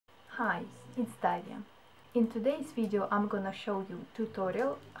Hi, it's Daria. In today's video I'm gonna show you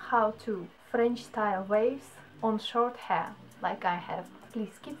tutorial how to French style waves on short hair like I have.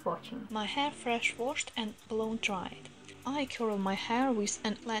 Please keep watching. My hair fresh washed and blow dried. I curl my hair with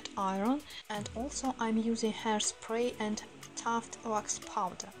a flat iron and also I'm using hairspray and tuft wax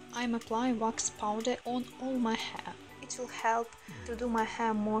powder. I'm applying wax powder on all my hair. It will help to do my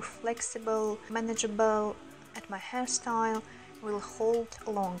hair more flexible, manageable, and my hairstyle will hold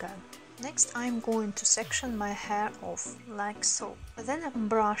longer. Next I'm going to section my hair off like so. Then I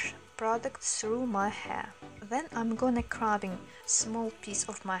brush product through my hair. Then I'm gonna crabbing small piece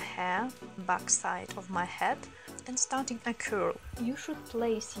of my hair, back side of my head, and starting a curl. You should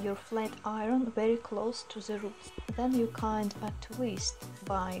place your flat iron very close to the roots. Then you kind of twist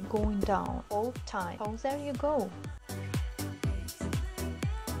by going down all time. So there you go.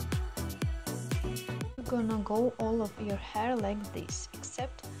 You're gonna go all of your hair like this,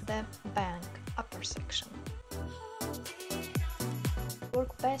 except the bank upper section.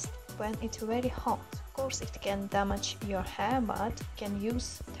 Work best when it's very hot. Of course it can damage your hair, but you can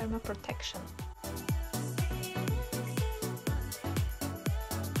use thermal protection.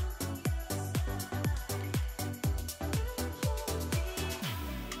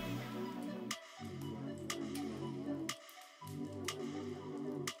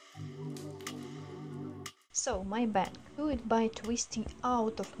 So my bang, do it by twisting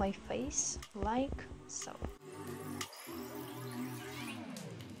out of my face like so.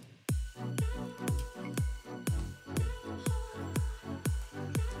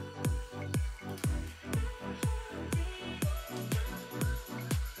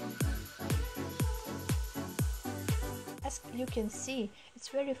 As you can see, it's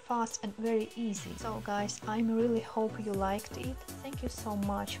very fast and very easy. So guys, I really hope you liked it. Thank you so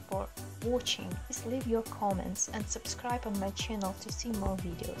much for watching. Please leave your comments and subscribe on my channel to see more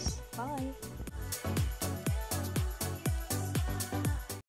videos. Bye!